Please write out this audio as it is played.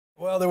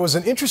Well, there was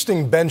an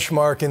interesting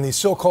benchmark in the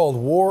so-called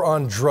war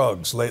on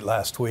drugs late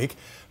last week.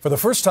 For the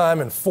first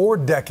time in 4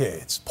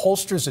 decades,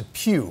 pollsters at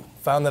Pew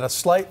found that a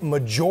slight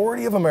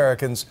majority of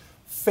Americans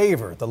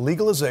favor the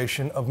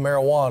legalization of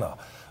marijuana.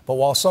 But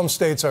while some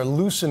states are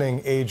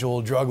loosening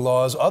age-old drug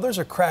laws, others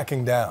are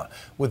cracking down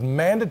with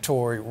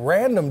mandatory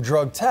random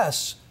drug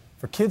tests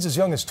for kids as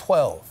young as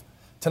 12.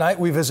 Tonight,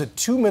 we visit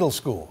 2 middle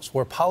schools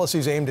where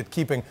policies aimed at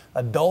keeping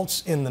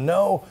adults in the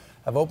know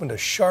have opened a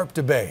sharp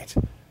debate.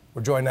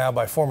 We're joined now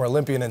by former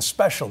Olympian and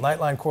special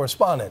Nightline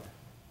correspondent,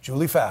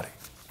 Julie Foudy.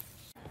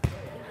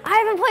 I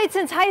haven't played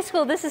since high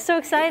school. This is so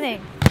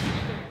exciting.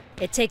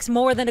 It takes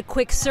more than a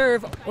quick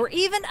serve or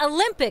even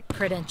Olympic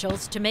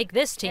credentials to make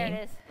this team.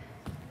 There it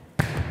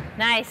is.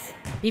 Nice.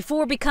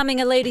 Before becoming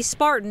a Lady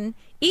Spartan,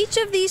 each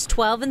of these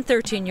 12 and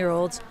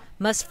 13-year-olds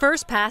must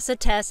first pass a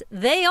test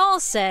they all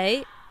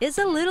say is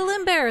a little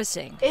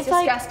embarrassing. It's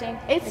disgusting.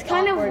 It's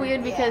kind of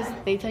weird because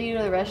they tell you to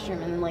go to the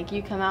restroom and then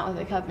you come out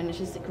with a cup and it's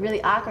just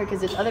really awkward because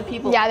there's other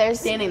people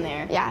standing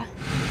there. Yeah.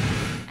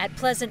 At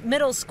Pleasant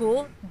Middle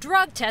School,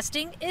 drug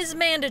testing is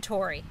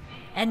mandatory,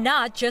 and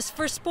not just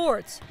for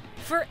sports,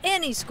 for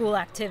any school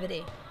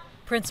activity.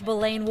 Principal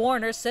Lane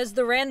Warner says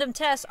the random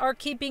tests are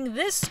keeping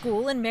this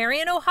school in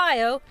Marion,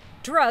 Ohio,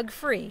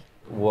 drug-free.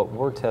 What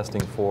we're testing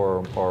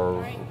for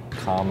are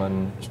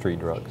common street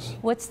drugs.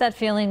 What's that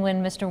feeling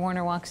when Mr.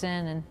 Warner walks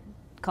in and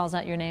calls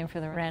out your name for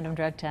the random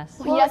drug test?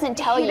 Well, he doesn't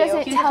tell you.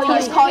 He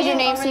just calls your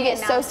name, so you get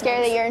so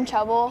scared that you're in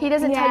trouble. He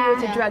doesn't tell you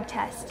it's a drug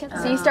test.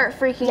 So you start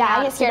freaking out.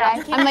 I get scared.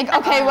 I'm like,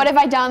 okay, what have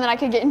I done that I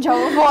could get in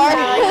trouble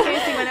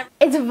for?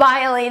 It's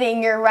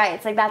violating your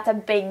rights. That's a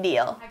big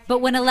deal. But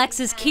when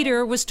Alexis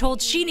Keeter was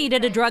told she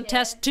needed a drug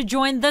test to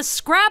join the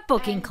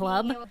scrapbooking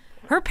club,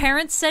 her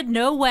parents said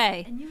no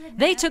way.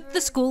 They took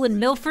the school in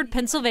Milford,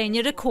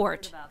 Pennsylvania to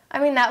court.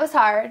 That was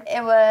hard.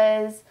 It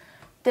was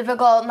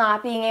difficult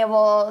not being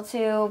able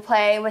to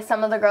play with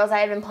some of the girls I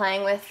had been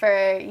playing with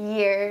for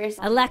years.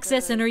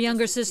 Alexis and her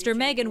younger sister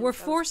Megan were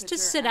forced to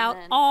sit out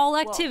all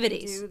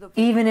activities.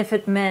 Even if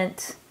it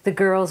meant the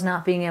girls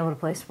not being able to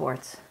play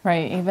sports.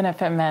 Right, even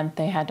if it meant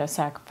they had to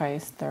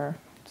sacrifice their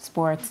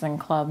sports and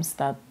clubs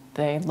that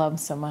they love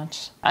so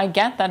much. I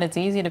get that it's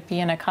easy to pee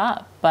in a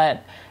cup,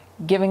 but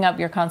giving up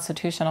your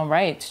constitutional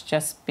rights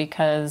just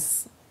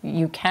because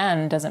you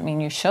can doesn't mean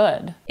you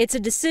should. It's a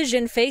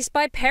decision faced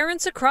by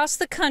parents across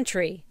the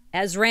country,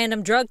 as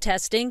random drug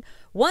testing,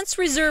 once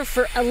reserved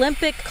for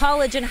Olympic,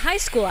 college, and high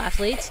school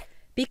athletes,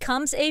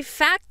 becomes a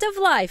fact of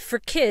life for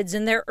kids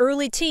in their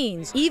early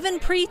teens, even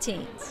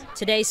preteens.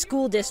 Today,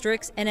 school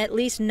districts in at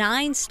least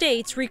 9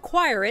 states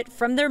require it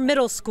from their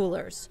middle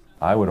schoolers.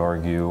 I would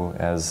argue,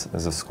 as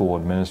a school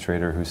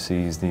administrator who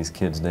sees these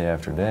kids day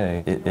after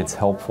day, it's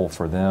helpful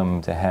for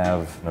them to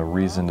have a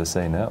reason to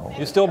say no.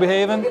 You still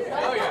behaving?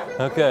 Oh, yeah.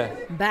 Okay.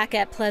 Back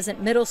at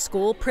Pleasant Middle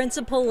School,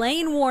 Principal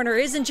Lane Warner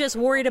isn't just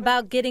worried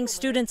about getting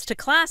students to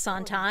class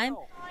on time.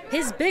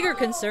 His bigger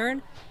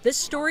concern, the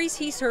stories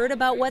he's heard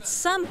about what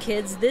some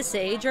kids this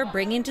age are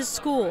bringing to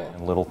school.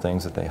 Little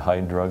things that they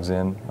hide drugs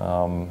in,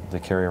 they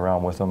carry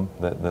around with them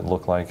that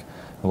look like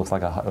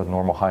a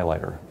normal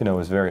highlighter. It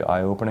was very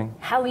eye-opening.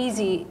 How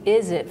easy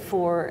is it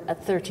for a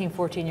 13,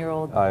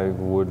 14-year-old? I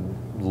would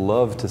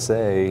love to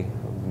say,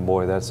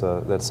 boy,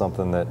 that's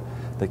something that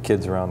the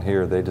kids around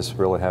here, they just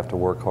really have to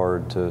work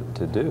hard to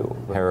do.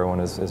 Heroin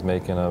is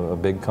making a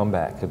big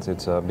comeback.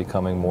 It's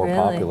becoming more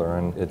popular,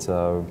 and it's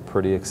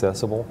pretty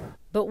accessible.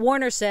 But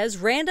Warner says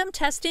random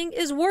testing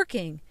is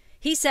working.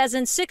 He says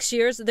in 6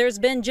 years, there's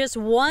been just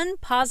 1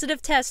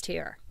 positive test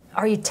here.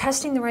 Are you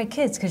testing the right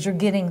kids? Because you're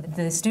getting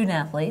the student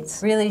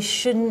athletes. Really,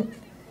 shouldn't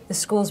the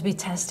schools be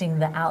testing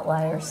the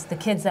outliers, the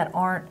kids that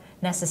aren't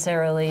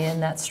necessarily in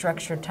that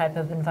structured type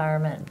of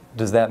environment?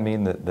 Does that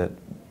mean that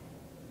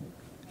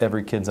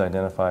every kid's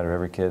identified, or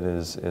every kid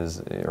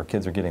or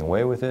kids are getting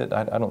away with it?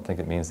 I don't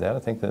think it means that. I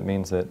think that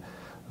means that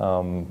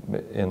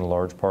in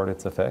large part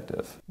it's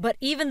effective. But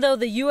even though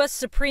the U.S.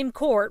 Supreme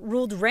Court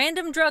ruled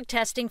random drug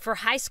testing for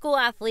high school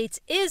athletes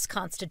is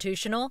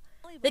constitutional,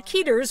 the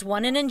Keeters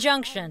won an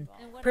injunction,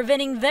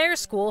 preventing their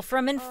school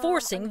from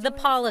enforcing the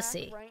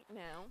policy.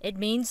 It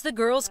means the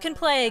girls can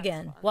play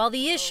again, while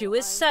the issue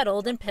is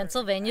settled in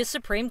Pennsylvania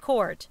Supreme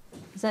Court.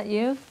 Is that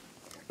you?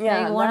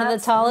 Yeah, like one of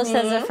the tallest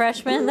as a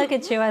freshman? Look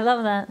at you, I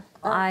love that.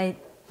 I,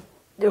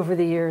 over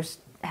the years,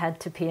 had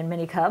to pee in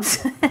mini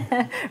cups,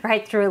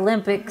 right through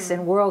Olympics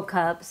and World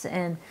Cups,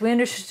 and we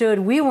understood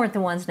we weren't the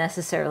ones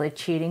necessarily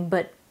cheating,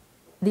 but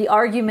the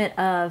argument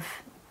of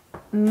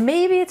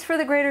maybe it's for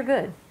the greater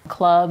good.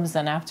 Clubs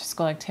and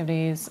after-school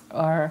activities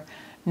are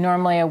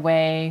normally a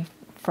way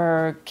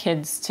for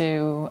kids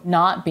to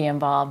not be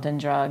involved in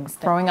drugs.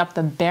 Throwing up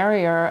the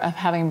barrier of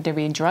having to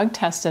be drug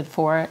tested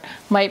for it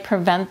might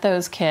prevent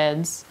those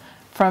kids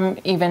from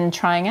even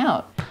trying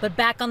out. But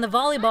back on the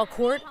volleyball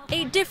court,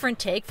 a different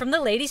take from the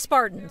Lady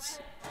Spartans.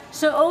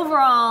 So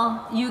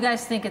overall, you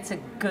guys think it's a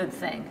good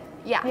thing?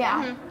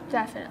 Yeah.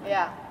 Definitely.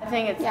 Yeah, I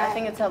think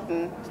it's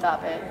helping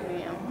stop it.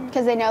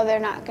 Because they know they're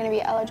not going to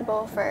be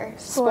eligible for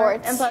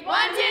sports. 1, 2,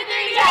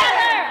 3,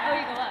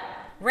 together!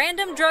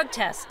 Random drug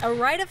tests, a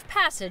rite of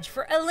passage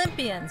for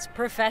Olympians,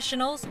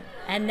 professionals,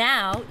 and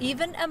now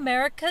even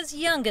America's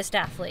youngest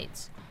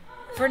athletes.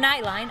 For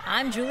Nightline,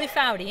 I'm Julie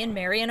Foudy in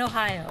Marion,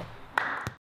 Ohio.